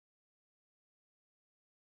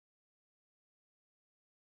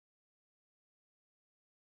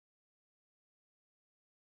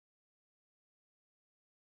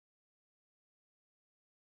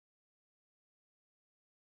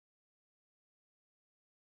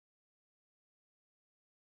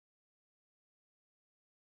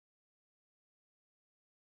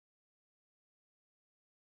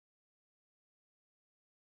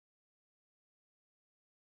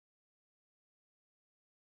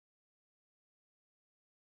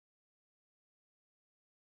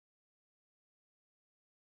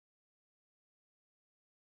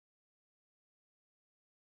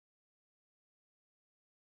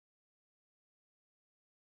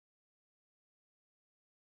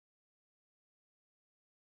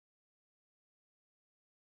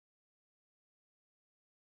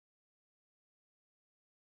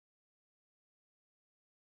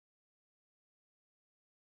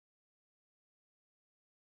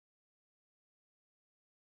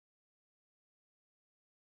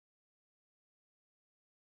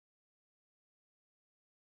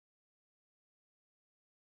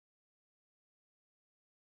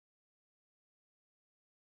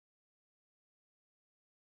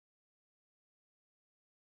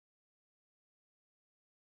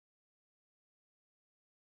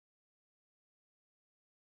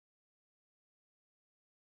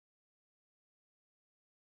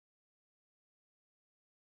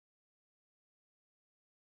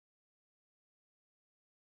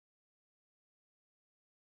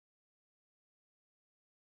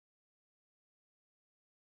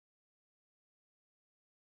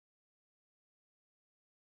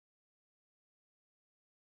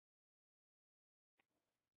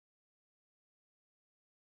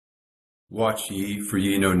Watch ye, for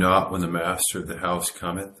ye know not when the master of the house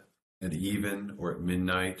cometh, at even, or at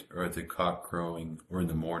midnight, or at the cock crowing, or in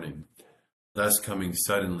the morning, lest coming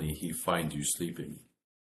suddenly he find you sleeping.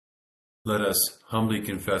 Let us humbly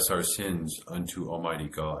confess our sins unto Almighty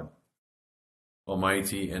God.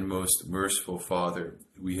 Almighty and most merciful Father,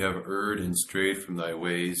 we have erred and strayed from thy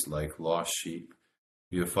ways like lost sheep.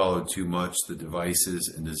 We have followed too much the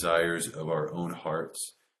devices and desires of our own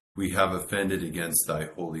hearts. We have offended against thy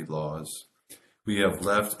holy laws. We have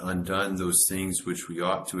left undone those things which we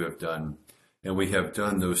ought to have done, and we have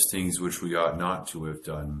done those things which we ought not to have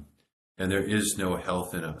done. And there is no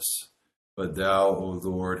health in us. But thou, O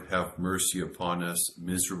Lord, have mercy upon us,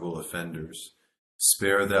 miserable offenders.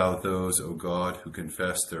 Spare thou those, O God, who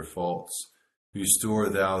confess their faults. Restore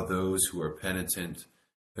thou those who are penitent,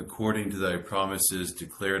 according to thy promises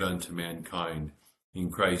declared unto mankind,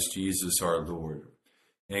 in Christ Jesus our Lord.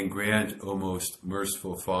 And grant, O most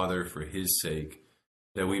merciful Father, for his sake,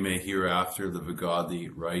 that we may hereafter live a godly,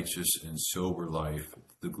 righteous, and sober life,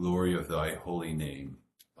 to the glory of thy holy name.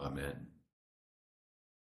 Amen.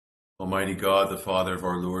 Almighty God, the Father of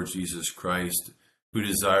our Lord Jesus Christ, who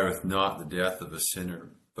desireth not the death of a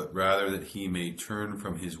sinner, but rather that he may turn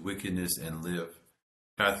from his wickedness and live,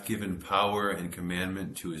 hath given power and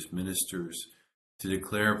commandment to his ministers to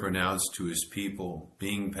declare and pronounce to his people,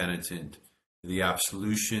 being penitent, the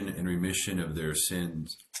absolution and remission of their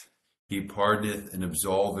sins. He pardoneth and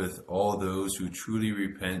absolveth all those who truly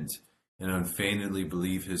repent and unfeignedly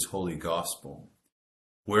believe his holy gospel.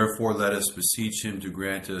 Wherefore let us beseech him to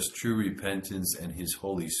grant us true repentance and his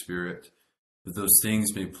Holy Spirit, that those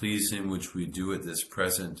things may please him which we do at this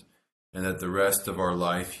present, and that the rest of our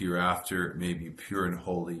life hereafter may be pure and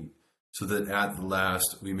holy, so that at the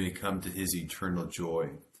last we may come to his eternal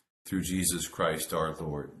joy, through Jesus Christ our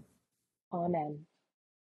Lord. Amen.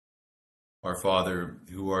 Our Father,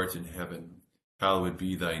 who art in heaven, hallowed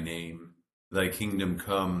be thy name. Thy kingdom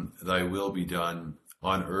come, thy will be done,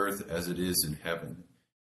 on earth as it is in heaven.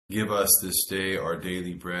 Give us this day our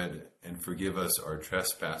daily bread, and forgive us our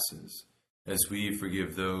trespasses, as we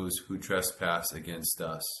forgive those who trespass against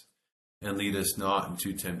us. And lead us not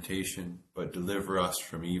into temptation, but deliver us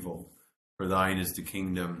from evil. For thine is the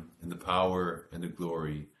kingdom, and the power, and the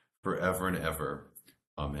glory, forever and ever.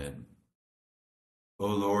 Amen. O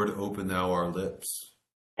Lord, open thou our lips,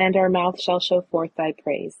 and our mouth shall show forth thy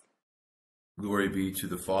praise. Glory be to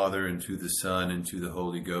the Father, and to the Son, and to the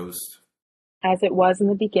Holy Ghost. As it was in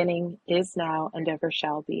the beginning, is now, and ever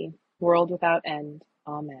shall be, world without end.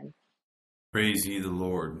 Amen. Praise ye the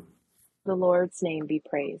Lord. The Lord's name be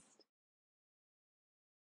praised.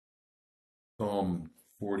 Psalm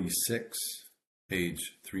 46,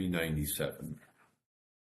 page 397.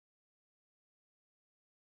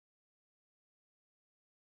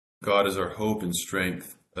 God is our hope and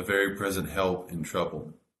strength, a very present help in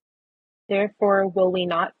trouble. Therefore will we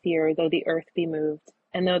not fear, though the earth be moved,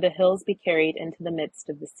 and though the hills be carried into the midst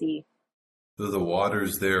of the sea. Though the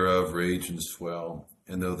waters thereof rage and swell,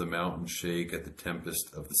 and though the mountains shake at the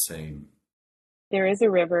tempest of the same. There is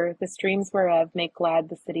a river, the streams whereof make glad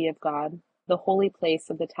the city of God, the holy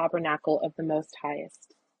place of the tabernacle of the Most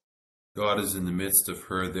Highest. God is in the midst of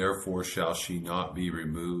her, therefore shall she not be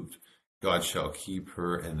removed. God shall keep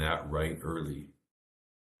her, and that right early.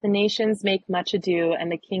 The nations make much ado,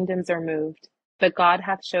 and the kingdoms are moved. But God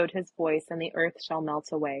hath showed his voice, and the earth shall melt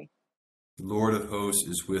away. The Lord of hosts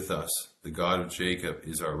is with us. The God of Jacob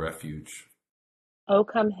is our refuge. O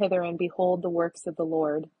come hither, and behold the works of the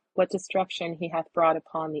Lord, what destruction he hath brought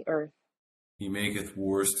upon the earth. He maketh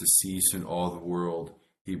wars to cease in all the world.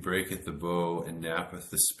 He breaketh the bow, and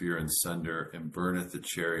knappeth the spear in sunder, and burneth the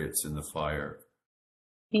chariots in the fire.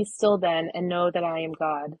 Be still then, and know that I am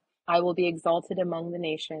God. I will be exalted among the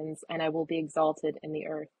nations, and I will be exalted in the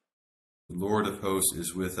earth. The Lord of hosts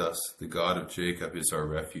is with us. The God of Jacob is our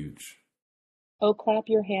refuge. O clap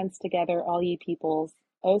your hands together, all ye peoples.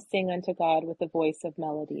 O sing unto God with the voice of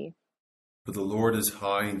melody. For the Lord is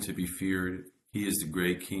high and to be feared. He is the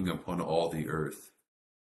great King upon all the earth.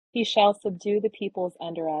 He shall subdue the peoples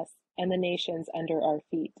under us, and the nations under our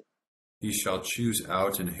feet. He shall choose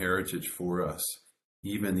out an heritage for us,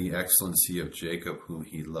 even the excellency of Jacob whom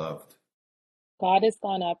he loved. God is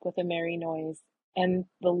gone up with a merry noise, and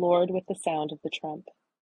the Lord with the sound of the trump.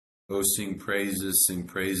 O sing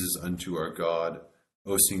praises unto our God.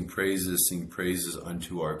 O sing praises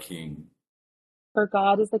unto our King. For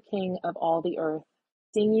God is the King of all the earth.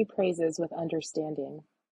 Sing ye praises with understanding.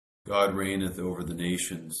 God reigneth over the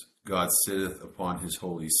nations. God sitteth upon his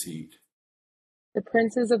holy seat. The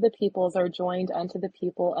princes of the peoples are joined unto the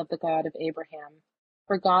people of the God of Abraham.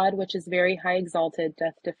 For God, which is very high exalted,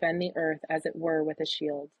 doth defend the earth as it were with a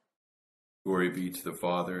shield. Glory be to the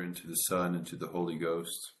Father, and to the Son, and to the Holy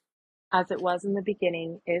Ghost. As it was in the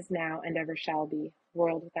beginning, is now, and ever shall be,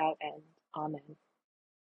 world without end. Amen.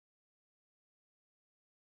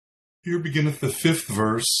 Here beginneth the 5th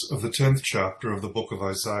verse of the 10th chapter of the book of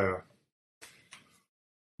Isaiah.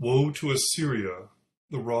 Woe to Assyria,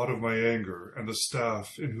 the rod of my anger, and the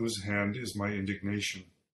staff in whose hand is my indignation.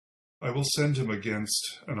 I will send him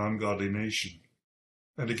against an ungodly nation,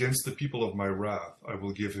 and against the people of my wrath I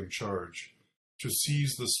will give him charge, to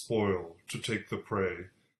seize the spoil, to take the prey,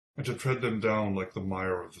 and to tread them down like the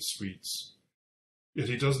mire of the streets. Yet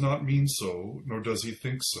he does not mean so, nor does he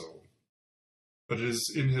think so. But it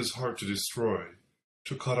is in his heart to destroy,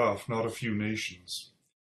 to cut off not a few nations.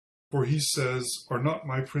 For he says, Are not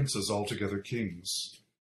my princes altogether kings?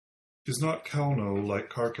 Is not Calno like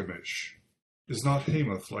Carchemish? Is not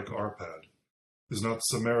Hamath like Arpad? Is not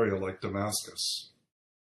Samaria like Damascus?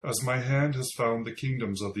 As my hand has found the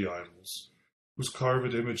kingdoms of the idols, whose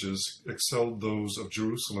carved images excelled those of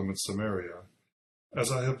Jerusalem and Samaria,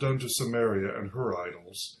 as I have done to Samaria and her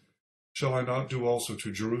idols, shall I not do also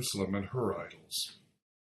to Jerusalem and her idols?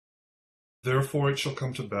 Therefore it shall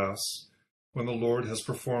come to pass, when the Lord has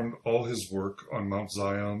performed all his work on Mount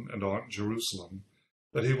Zion and on Jerusalem,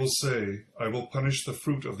 that he will say, I will punish the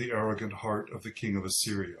fruit of the arrogant heart of the king of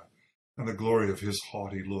Assyria, and the glory of his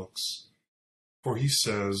haughty looks. For he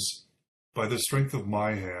says, By the strength of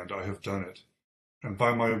my hand I have done it, and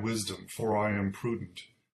by my wisdom, for I am prudent.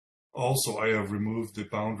 Also I have removed the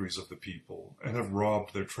boundaries of the people, and have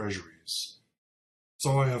robbed their treasuries.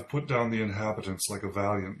 So I have put down the inhabitants like a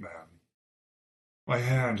valiant man. My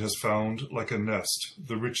hand has found, like a nest,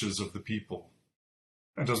 the riches of the people.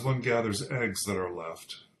 And as one gathers eggs that are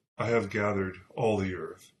left, I have gathered all the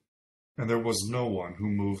earth. And there was no one who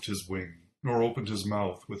moved his wing, nor opened his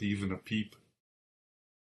mouth with even a peep.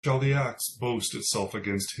 Shall the axe boast itself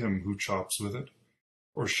against him who chops with it?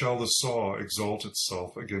 Or shall the saw exalt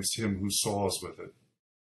itself against him who saws with it?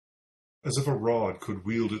 As if a rod could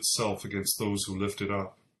wield itself against those who lift it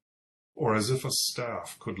up, or as if a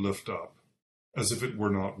staff could lift up, as if it were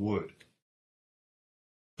not wood.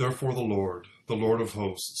 Therefore the Lord of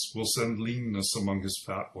hosts, will send leanness among his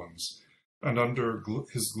fat ones, and under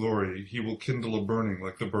his glory he will kindle a burning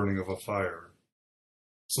like the burning of a fire.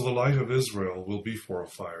 So the light of Israel will be for a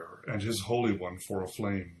fire, and his Holy One for a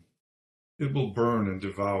flame. It will burn and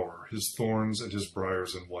devour his thorns and his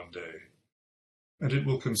briars in one day. And it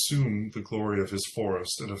will consume the glory of his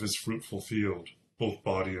forest and of his fruitful field, both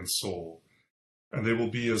body and soul. And they will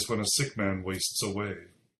be as when a sick man wastes away.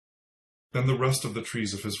 Then the rest of the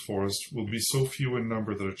trees of his forest will be so few in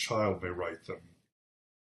number that a child may write them.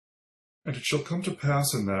 And it shall come to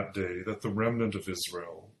pass in that day that the remnant of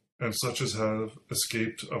Israel, and such as have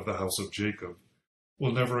escaped of the house of Jacob,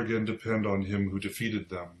 will never again depend on him who defeated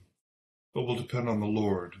them, but will depend on the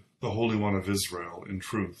Lord, the Holy One of Israel, in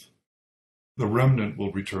truth. The remnant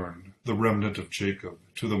will return, the remnant of Jacob,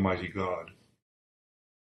 to the mighty God.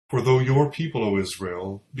 For though your people, O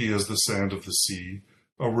Israel, be as the sand of the sea,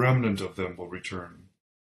 a remnant of them will return.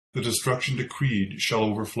 The destruction decreed shall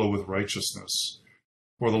overflow with righteousness,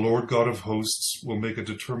 for the Lord God of hosts will make a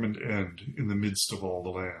determined end in the midst of all the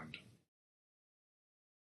land.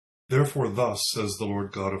 Therefore thus says the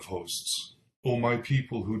Lord God of hosts, O my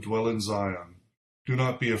people who dwell in Zion, do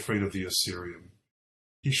not be afraid of the Assyrian.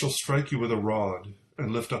 He shall strike you with a rod,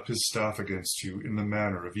 and lift up his staff against you in the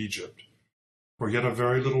manner of Egypt. For yet a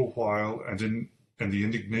very little while, and the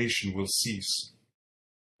indignation will cease,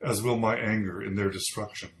 as will my anger in their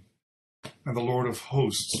destruction. And the Lord of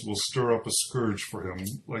hosts will stir up a scourge for him,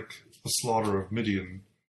 like the slaughter of Midian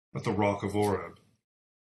at the rock of Oreb.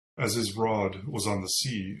 As his rod was on the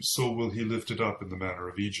sea, so will he lift it up in the manner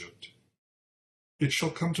of Egypt. It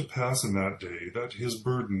shall come to pass in that day that his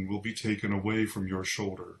burden will be taken away from your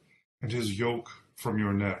shoulder, and his yoke from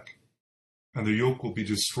your neck, and the yoke will be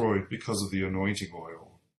destroyed because of the anointing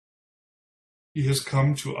oil. He has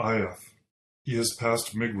come to Aiath, he has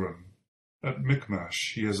passed Migron, at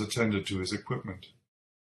Michmash he has attended to his equipment.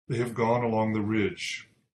 They have gone along the ridge,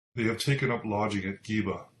 they have taken up lodging at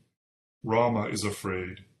Geba. Ramah is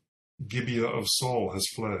afraid, Gibeah of Saul has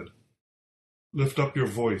fled. Lift up your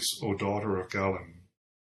voice, O daughter of Gallim.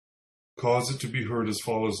 Cause it to be heard as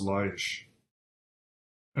far as Laish.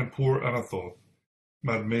 And poor Anathoth,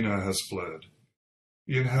 Madmenah has fled.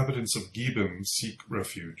 The inhabitants of Gebim seek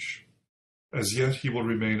refuge. As yet he will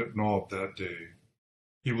remain at Nob that day.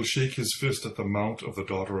 He will shake his fist at the mount of the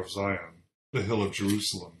daughter of Zion, the hill of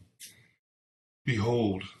Jerusalem.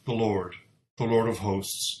 Behold, the Lord of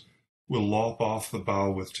hosts, will lop off the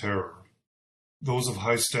bough with terror. Those of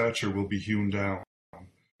high stature will be hewn down,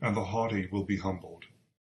 and the haughty will be humbled.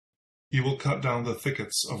 He will cut down the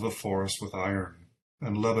thickets of the forest with iron,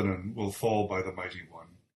 and Lebanon will fall by the mighty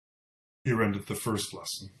one. Here endeth the first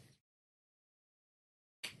lesson.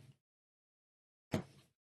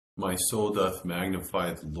 My soul doth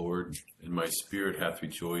magnify the Lord, and my spirit hath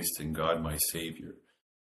rejoiced in God my Saviour.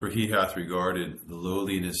 For he hath regarded the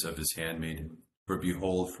lowliness of his handmaiden. For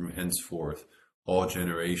behold, from henceforth all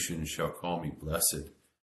generations shall call me blessed.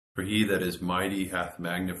 For he that is mighty hath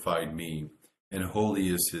magnified me, and holy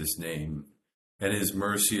is his name. And his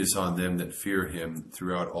mercy is on them that fear him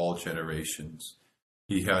throughout all generations.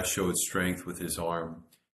 He hath showed strength with his arm.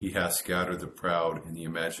 He hath scattered the proud in the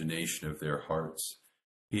imagination of their hearts.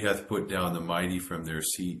 He hath put down the mighty from their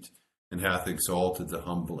seat, and hath exalted the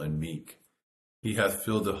humble and meek. He hath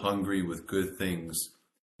filled the hungry with good things,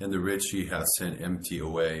 and the rich he hath sent empty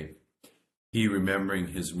away. He, remembering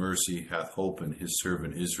his mercy, hath holpen his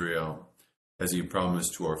servant Israel, as he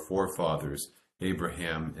promised to our forefathers,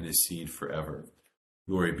 Abraham and his seed forever.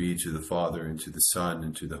 Glory be to the Father, and to the Son,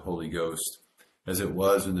 and to the Holy Ghost, as it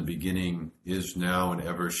was in the beginning, is now, and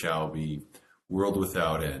ever shall be, world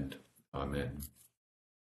without end. Amen.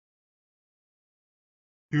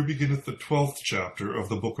 Here beginneth the 12th chapter of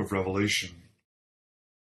the book of Revelation.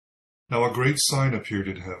 Now a great sign appeared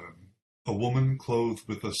in heaven, a woman clothed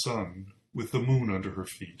with the sun, with the moon under her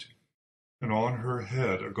feet, and on her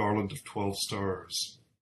head a garland of 12 stars.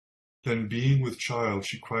 Then being with child,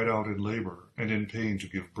 she cried out in labor and in pain to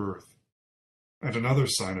give birth. And another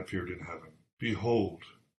sign appeared in heaven. Behold,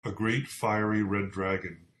 a great fiery red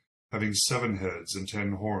dragon, having 7 heads and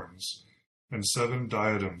 10 horns, and 7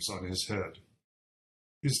 diadems on his head.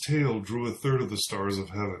 His tail drew 1/3 of the stars of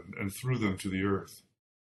heaven, and threw them to the earth.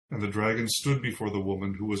 And the dragon stood before the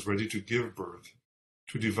woman who was ready to give birth,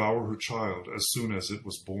 to devour her child as soon as it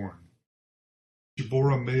was born. She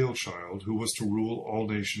bore a male child who was to rule all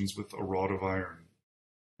nations with a rod of iron,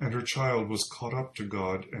 and her child was caught up to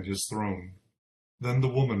God and his throne. Then the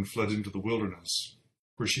woman fled into the wilderness,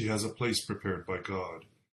 where she has a place prepared by God,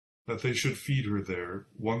 that they should feed her there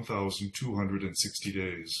 1,260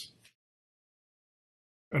 days.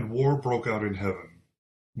 And war broke out in heaven.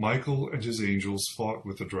 Michael and his angels fought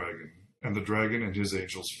with the dragon, and the dragon and his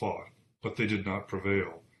angels fought, but they did not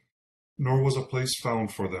prevail, nor was a place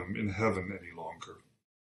found for them in heaven any longer.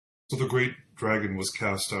 So the great dragon was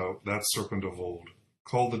cast out, that serpent of old,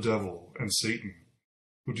 called the devil and Satan,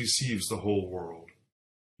 who deceives the whole world.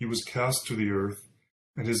 He was cast to the earth,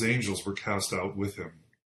 and his angels were cast out with him.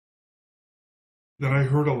 Then I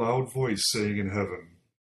heard a loud voice saying in heaven,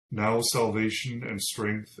 Now salvation and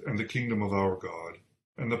strength and the kingdom of our God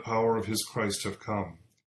and the power of his Christ have come.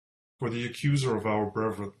 For the accuser of our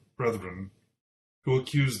brethren, who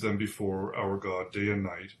accused them before our God day and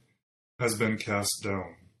night, has been cast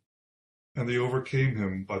down. And they overcame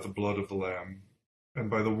him by the blood of the Lamb and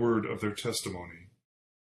by the word of their testimony.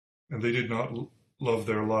 And they did not love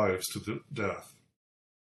their lives to the death.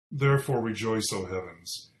 Therefore rejoice, O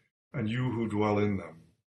heavens, and you who dwell in them.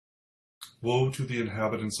 Woe to the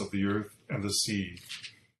inhabitants of the earth and the sea,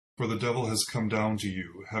 for the devil has come down to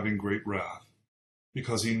you, having great wrath,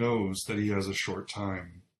 because he knows that he has a short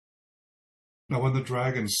time. Now when the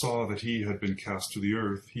dragon saw that he had been cast to the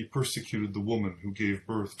earth, he persecuted the woman who gave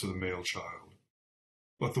birth to the male child.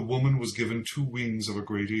 But the woman was given 2 wings of a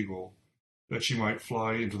great eagle, that she might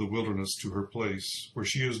fly into the wilderness to her place, where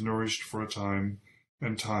she is nourished for a time,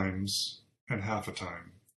 and times, and half a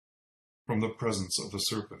time, from the presence of the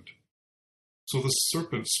serpent. So the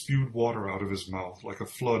serpent spewed water out of his mouth like a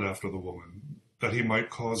flood after the woman, that he might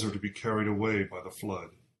cause her to be carried away by the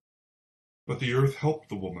flood. But the earth helped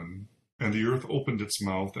the woman, and the earth opened its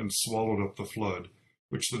mouth and swallowed up the flood,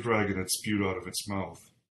 which the dragon had spewed out of its mouth.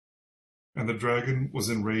 And the dragon was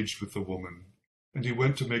enraged with the woman, and he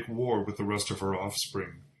went to make war with the rest of her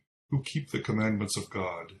offspring, who keep the commandments of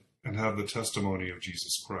God, and have the testimony of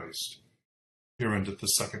Jesus Christ. Here endeth the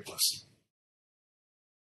second lesson.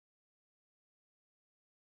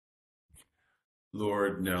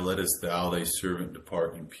 Lord, now lettest thou thy servant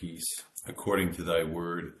depart in peace, according to thy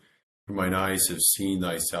word. For mine eyes have seen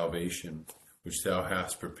thy salvation, which thou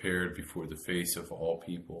hast prepared before the face of all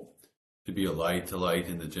people, to be a light to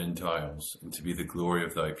lighten the Gentiles, and to be the glory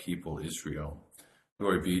of thy people Israel.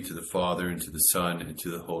 Glory be to the Father, and to the Son, and to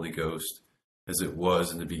the Holy Ghost, as it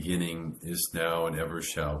was in the beginning, is now, and ever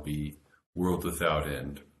shall be, world without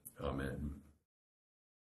end. Amen.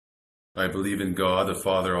 I believe in God, the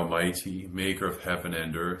Father Almighty, maker of heaven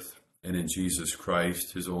and earth, and in Jesus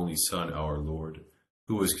Christ, his only Son, our Lord,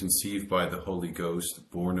 who was conceived by the Holy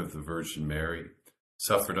Ghost, born of the Virgin Mary,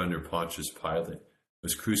 suffered under Pontius Pilate,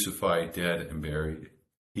 was crucified, dead, and buried.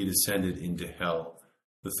 He descended into hell.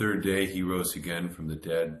 The third day he rose again from the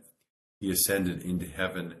dead. He ascended into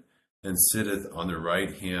heaven, and sitteth on the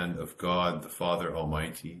right hand of God the Father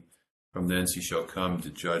Almighty. From thence he shall come to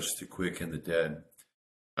judge the quick and the dead.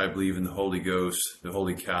 I believe in the Holy Ghost, the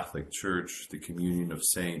Holy Catholic Church, the communion of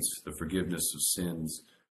saints, the forgiveness of sins,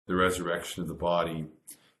 the resurrection of the body,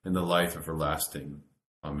 and the life everlasting.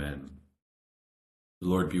 Amen. The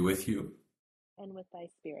Lord be with you. And with thy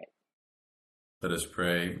spirit. Let us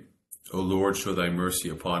pray. O Lord, show thy mercy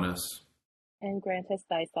upon us. And grant us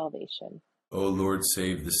thy salvation. O Lord,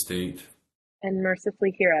 save the state. And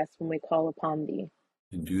mercifully hear us when we call upon thee.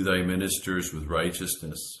 Endue thy ministers with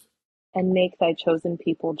righteousness. And make thy chosen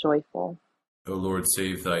people joyful. O Lord,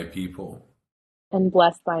 save thy people. And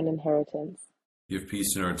bless thine inheritance. Give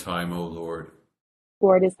peace in our time, O Lord.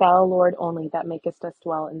 For it is thou, Lord, only that makest us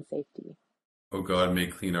dwell in safety. O God,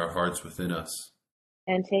 make clean our hearts within us.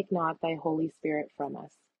 And take not thy Holy Spirit from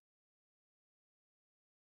us.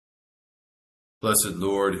 Blessed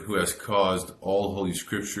Lord, who hast caused all holy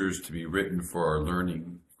scriptures to be written for our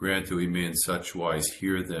learning, grant that we may in such wise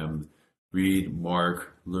hear them, read,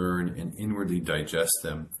 mark, learn, and inwardly digest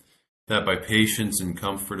them, that by patience and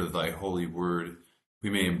comfort of thy holy word we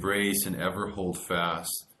may embrace and ever hold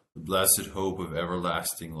fast the blessed hope of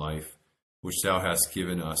everlasting life, which thou hast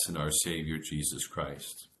given us in our Savior Jesus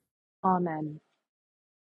Christ. Amen.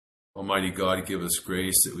 Almighty God, give us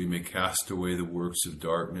grace that we may cast away the works of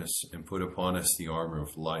darkness and put upon us the armor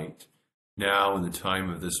of light, now in the time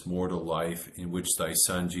of this mortal life in which thy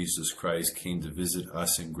Son Jesus Christ came to visit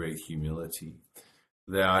us in great humility,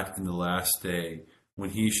 that in the last day,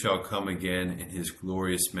 when he shall come again in his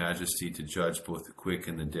glorious majesty to judge both the quick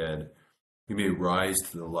and the dead, we may rise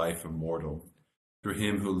to the life immortal, through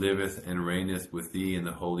him who liveth and reigneth with thee in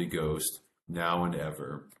the Holy Ghost, now and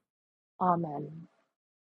ever. Amen.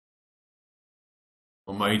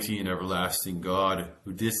 Almighty and everlasting God,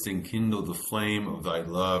 who didst enkindle the flame of thy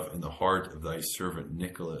love in the heart of thy servant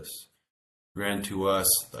Nicholas, grant to us,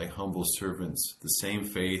 thy humble servants, the same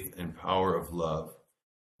faith and power of love,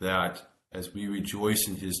 that, as we rejoice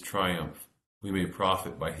in his triumph, we may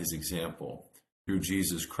profit by his example, through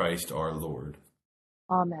Jesus Christ our Lord.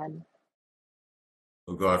 Amen.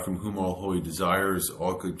 O God, from whom all holy desires,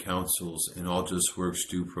 all good counsels, and all just works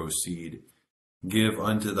do proceed, give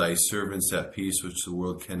unto thy servants that peace which the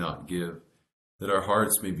world cannot give, that our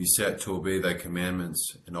hearts may be set to obey thy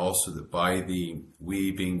commandments, and also that by thee we,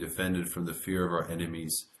 being defended from the fear of our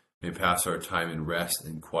enemies, may pass our time in rest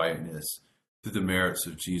and quietness, through the merits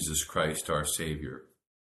of Jesus Christ our Savior.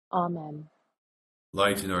 Amen.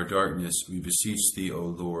 Light in our darkness, we beseech thee, O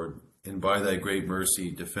Lord, and by thy great mercy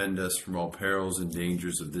defend us from all perils and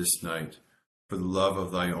dangers of this night, for the love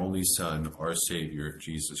of thy only Son, our Savior,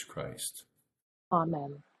 Jesus Christ.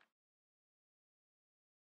 Amen.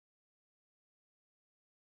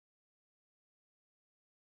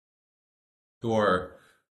 To our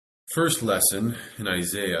first lesson in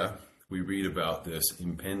Isaiah, we read about this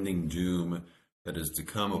impending doom that is to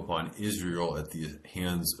come upon Israel at the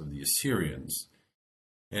hands of the Assyrians.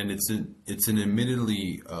 And it's an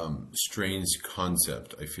admittedly strange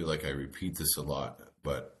concept. I feel like I repeat this a lot,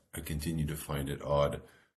 but I continue to find it odd.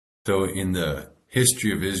 So in the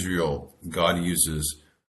history of Israel, God uses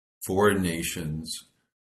foreign nations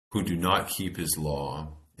who do not keep his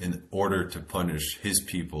law in order to punish his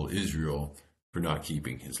people, Israel, for not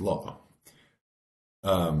keeping his law.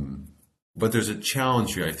 But there's a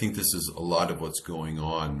challenge here. I think this is a lot of what's going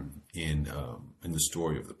on in the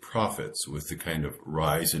story of the prophets, with the kind of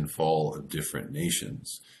rise and fall of different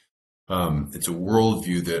nations. It's a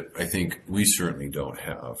worldview that I think we certainly don't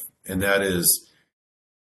have, and that is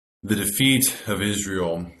the defeat of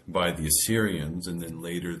Israel by the Assyrians and then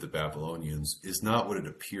later the Babylonians is not what it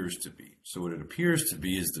appears to be. So what it appears to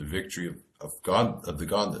be is the victory of God, of the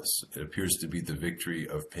godless. It appears to be the victory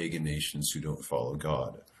of pagan nations who don't follow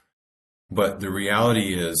God. But the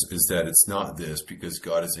reality is that it's not this, because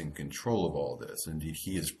God is in control of all this. Indeed,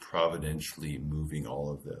 he is providentially moving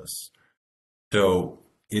all of this. So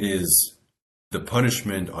it is the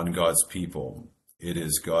punishment on God's people. It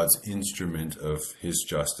is God's instrument of his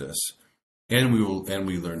justice. And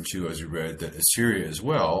we learn too, as we read, that Assyria as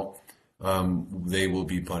well, they will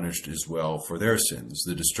be punished as well for their sins.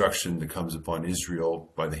 The destruction that comes upon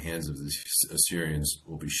Israel by the hands of the Assyrians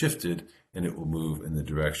will be shifted, and it will move in the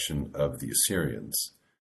direction of the Assyrians.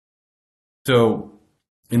 So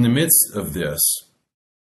in the midst of this,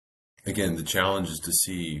 again, the challenge is to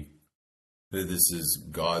see that this is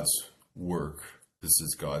God's work. This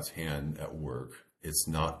is God's hand at work. It's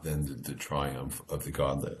not then the triumph of the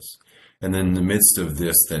godless. And then in the midst of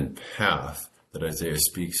this then path that Isaiah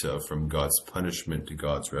speaks of, from God's punishment to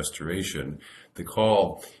God's restoration, the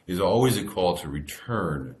call is always a call to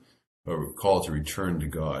return or called to return to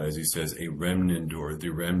God. As he says, a remnant or the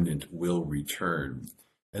remnant will return.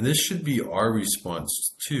 And this should be our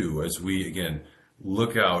response too, as we, again,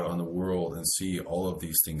 look out on the world and see all of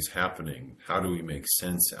these things happening. How do we make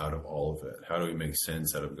sense out of all of it? How do we make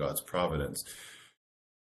sense out of God's providence?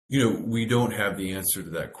 We don't have the answer to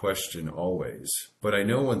that question always. But I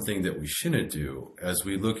know one thing that we shouldn't do as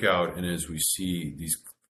we look out and as we see these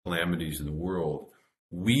calamities in the world,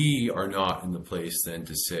 we are not in the place then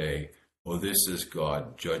to say, well, this is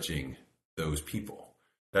God judging those people.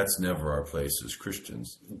 That's never our place as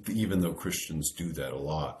Christians, even though Christians do that a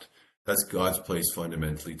lot. That's God's place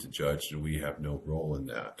fundamentally to judge, and we have no role in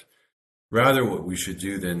that. Rather, what we should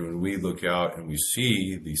do then when we look out and we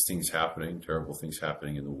see these things happening, terrible things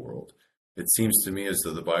happening in the world, it seems to me as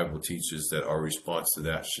though the Bible teaches that our response to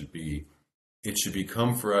that should be, it should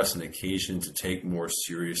become for us an occasion to take more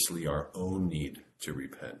seriously our own need to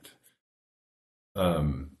repent.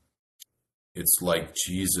 It's like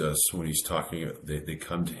Jesus when he's talking, they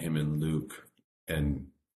come to him in Luke, and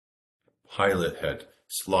Pilate had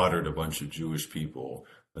slaughtered a bunch of Jewish people,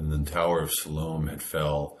 and the Tower of Siloam had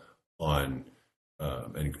fell on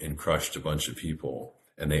and crushed a bunch of people.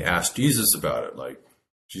 And they asked Jesus about it, like,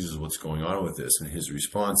 Jesus, what's going on with this? And his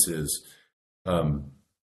response is,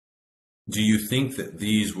 do you think that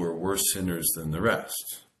these were worse sinners than the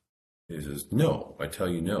rest? He says, no, I tell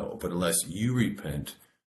you no. But unless you repent,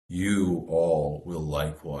 you all will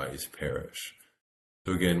likewise perish.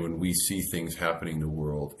 So again, when we see things happening in the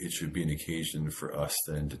world, it should be an occasion for us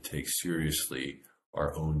then to take seriously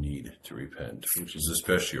our own need to repent, which is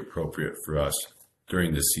especially appropriate for us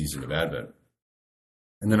during this season of Advent.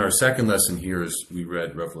 And then our second lesson here is we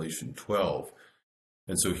read Revelation 12.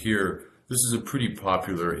 And so here, this is a pretty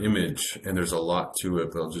popular image, and there's a lot to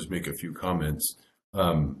it, but I'll just make a few comments.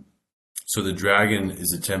 So the dragon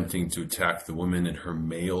is attempting to attack the woman and her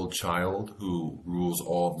male child who rules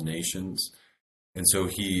all the nations. And so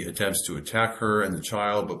he attempts to attack her and the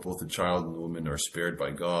child, but both the child and the woman are spared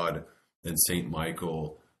by God. Then Saint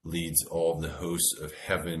Michael leads all of the hosts of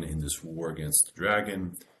heaven in this war against the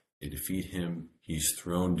dragon. They defeat him. He's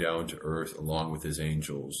thrown down to earth along with his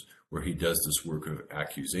angels, where he does this work of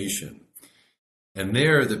accusation. And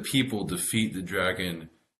there the people defeat the dragon,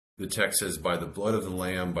 the text says, by the blood of the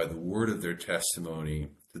Lamb, by the word of their testimony,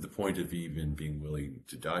 to the point of even being willing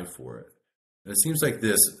to die for it. And it seems like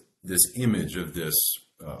this image of this,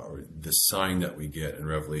 or this sign that we get in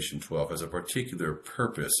Revelation 12 has a particular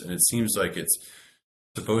purpose, and it seems like it's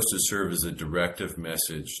supposed to serve as a directive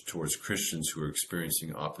message towards Christians who are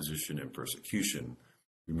experiencing opposition and persecution.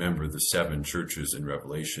 Remember, the 7 churches in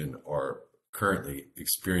Revelation are currently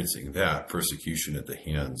experiencing that persecution at the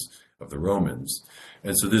hands of the Romans.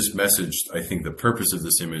 And so this message, I think the purpose of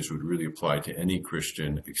this image would really apply to any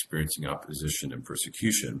Christian experiencing opposition and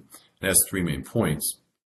persecution. It has 3 main points.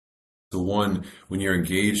 So one, when you're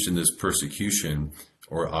engaged in this persecution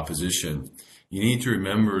or opposition, you need to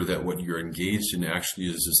remember that what you're engaged in actually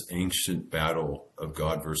is this ancient battle of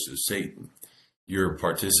God versus Satan. You're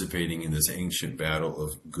participating in this ancient battle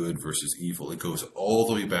of good versus evil. It goes all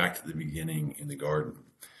the way back to the beginning in the garden.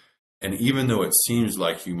 And even though it seems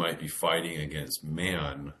like you might be fighting against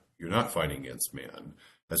man, you're not fighting against man.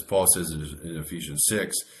 As Paul says in Ephesians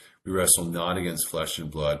 6, we wrestle not against flesh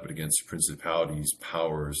and blood, but against principalities,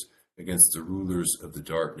 powers, against the rulers of the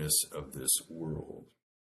darkness of this world.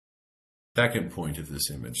 Second point of this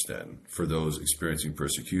image then, for those experiencing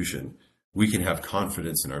persecution, we can have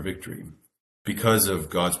confidence in our victory. Because of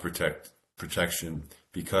God's protection,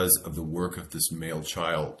 because of the work of this male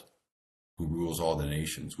child who rules all the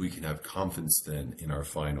nations, we can have confidence then in our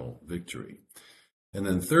final victory. And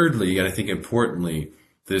then thirdly, and I think importantly,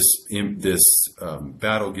 this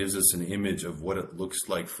battle gives us an image of what it looks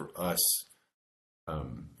like for us,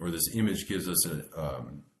 or this image gives us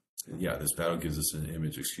this battle gives us an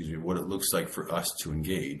image, of what it looks like for us to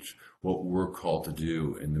engage, what we're called to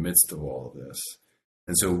do in the midst of all of this.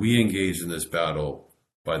 And so we engage in this battle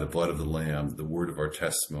by the blood of the Lamb, the word of our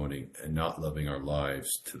testimony, and not loving our lives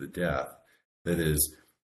to the death. That is,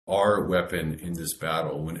 our weapon in this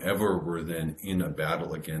battle, whenever we're then in a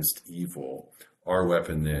battle against evil, our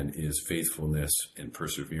weapon then is faithfulness and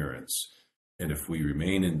perseverance. And if we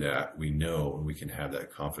remain in that, we know and we can have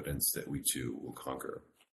that confidence that we too will conquer.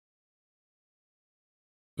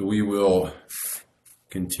 So we will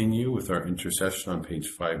continue with our intercession on page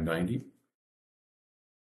 590.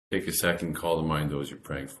 Take a second, call to mind those you're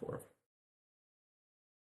praying for.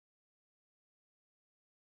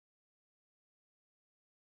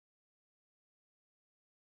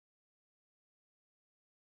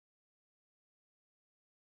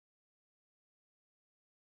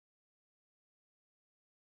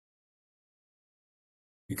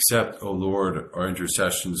 Accept, O Lord, our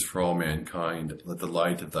intercessions for all mankind. Let the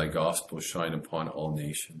light of thy gospel shine upon all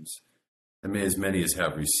nations. And may as many as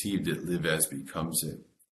have received it live as becomes it.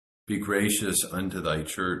 Be gracious unto thy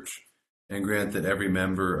church, and grant that every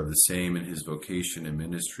member of the same in his vocation and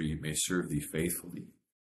ministry may serve thee faithfully.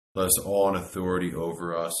 Bless all in authority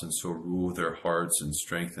over us, and so rule their hearts and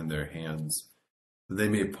strengthen their hands, that they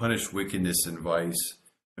may punish wickedness and vice,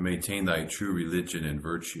 and maintain thy true religion and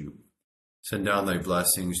virtue. Send down thy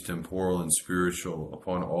blessings, temporal and spiritual,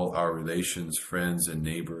 upon all our relations, friends, and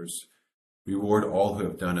neighbors. Reward all who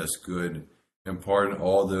have done us good, and pardon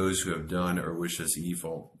all those who have done or wish us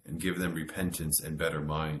evil, and give them repentance and better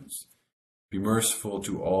minds. Be merciful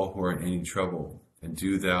to all who are in any trouble, and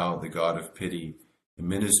do thou, the God of pity,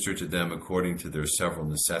 minister to them according to their several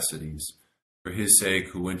necessities. For his sake,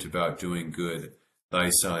 who went about doing good, thy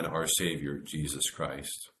Son, our Savior, Jesus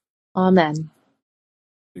Christ. Amen.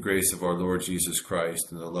 The grace of our Lord Jesus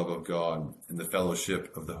Christ, and the love of God, and the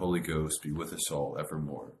fellowship of the Holy Ghost be with us all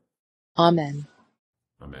evermore. Amen.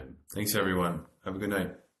 Amen. Thanks, everyone. Have a good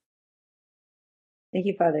night. Thank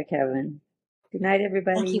you, Father Kevin. Good night,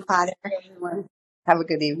 everybody. Thank you, Father. Everyone, have a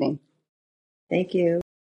good evening. Thank you.